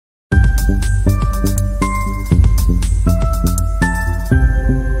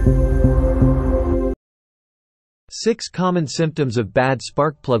6 common symptoms of bad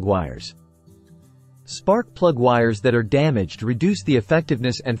spark plug wires. Spark plug wires that are damaged reduce the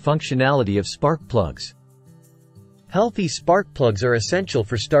effectiveness and functionality of spark plugs. Healthy spark plugs are essential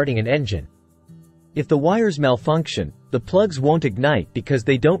for starting an engine. If the wires malfunction, the plugs won't ignite because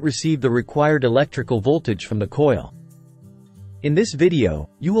they don't receive the required electrical voltage from the coil. In this video,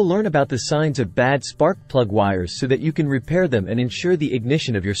 you will learn about the signs of bad spark plug wires so that you can repair them and ensure the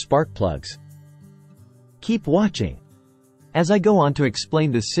ignition of your spark plugs. Keep watching as I go on to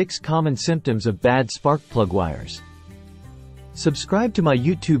explain the 6 common symptoms of bad spark plug wires. Subscribe to my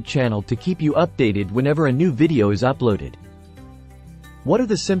YouTube channel to keep you updated whenever a new video is uploaded. What are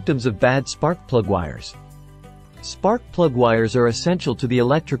the symptoms of bad spark plug wires? Spark plug wires are essential to the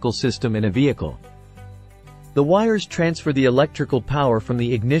electrical system in a vehicle. The wires transfer the electrical power from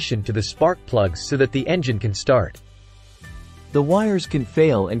the ignition to the spark plugs so that the engine can start. The wires can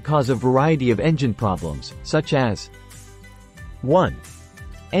fail and cause a variety of engine problems, such as 1.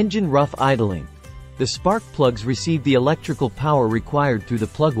 Engine rough idling. The spark plugs receive the electrical power required through the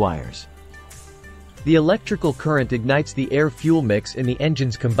plug wires. The electrical current ignites the air-fuel mix in the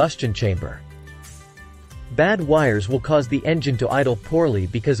engine's combustion chamber. Bad wires will cause the engine to idle poorly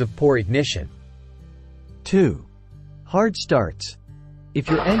because of poor ignition. 2. Hard starts. If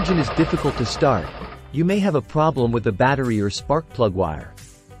your engine is difficult to start, you may have a problem with the battery or spark plug wire.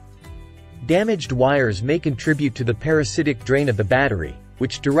 Damaged wires may contribute to the parasitic drain of the battery,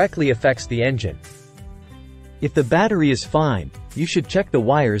 which directly affects the engine. If the battery is fine, you should check the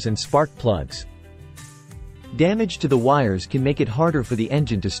wires and spark plugs. Damage to the wires can make it harder for the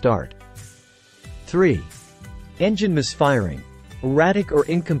engine to start. 3. Engine misfiring. Erratic or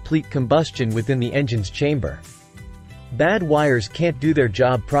incomplete combustion within the engine's chamber. Bad wires can't do their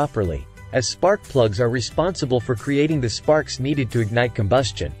job properly, as spark plugs are responsible for creating the sparks needed to ignite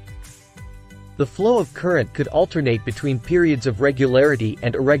combustion. The flow of current could alternate between periods of regularity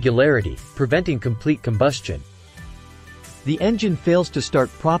and irregularity, preventing complete combustion. The engine fails to start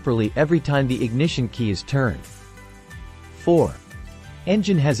properly every time the ignition key is turned. 4.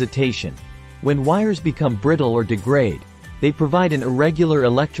 Engine hesitation. When wires become brittle or degrade, they provide an irregular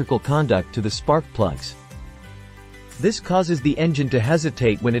electrical conduct to the spark plugs. This causes the engine to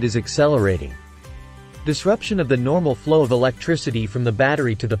hesitate when it is accelerating. Disruption of the normal flow of electricity from the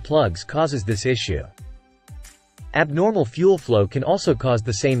battery to the plugs causes this issue. Abnormal fuel flow can also cause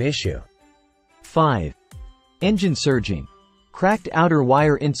the same issue. 5. Engine surging. Cracked outer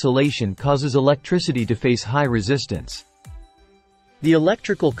wire insulation causes electricity to face high resistance. The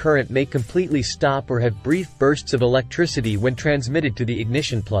electrical current may completely stop or have brief bursts of electricity when transmitted to the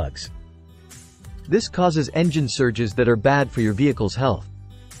ignition plugs. This causes engine surges that are bad for your vehicle's health.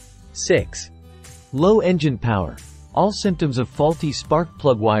 6. Low engine power. All symptoms of faulty spark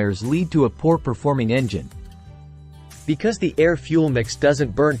plug wires lead to a poor performing engine. Because the air-fuel mix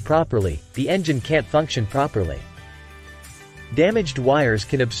doesn't burn properly, the engine can't function properly. Damaged wires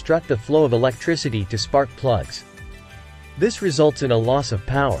can obstruct the flow of electricity to spark plugs. This results in a loss of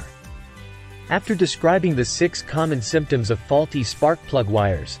power. After describing the 6 common symptoms of faulty spark plug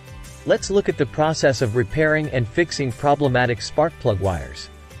wires, let's look at the process of repairing and fixing problematic spark plug wires.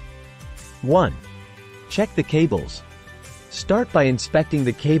 1. Check the cables. Start by inspecting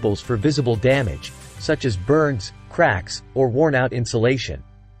the cables for visible damage, such as burns, cracks, or worn-out insulation.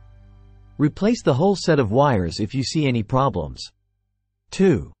 Replace the whole set of wires if you see any problems.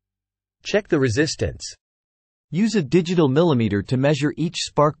 2. Check the resistance. Use a digital millimeter to measure each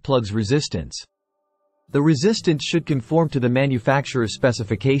spark plug's resistance. The resistance should conform to the manufacturer's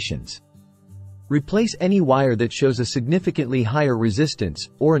specifications. Replace any wire that shows a significantly higher resistance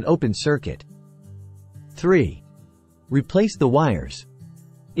or an open circuit. 3. Replace the wires.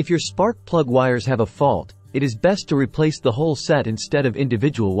 If your spark plug wires have a fault, it is best to replace the whole set instead of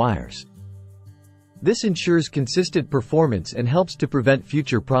individual wires. This ensures consistent performance and helps to prevent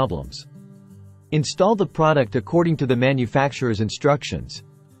future problems. Install the product according to the manufacturer's instructions.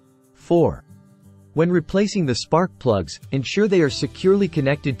 4. When replacing the spark plugs, ensure they are securely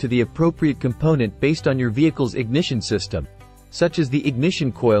connected to the appropriate component based on your vehicle's ignition system, such as the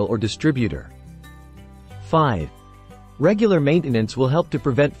ignition coil or distributor. 5. Regular maintenance will help to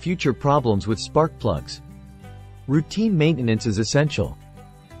prevent future problems with spark plugs. Routine maintenance is essential.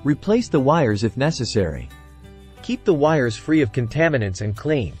 Replace the wires if necessary. Keep the wires free of contaminants and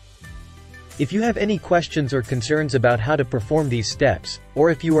clean. If you have any questions or concerns about how to perform these steps, or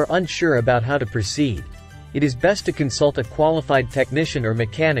if you are unsure about how to proceed, it is best to consult a qualified technician or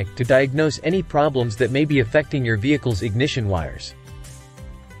mechanic to diagnose any problems that may be affecting your vehicle's ignition wires.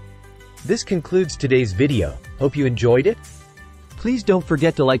 This concludes today's video. Hope you enjoyed it. Please don't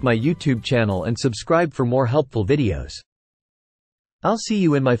forget to like my YouTube channel and subscribe for more helpful videos. I'll see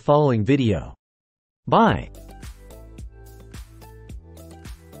you in my following video. Bye.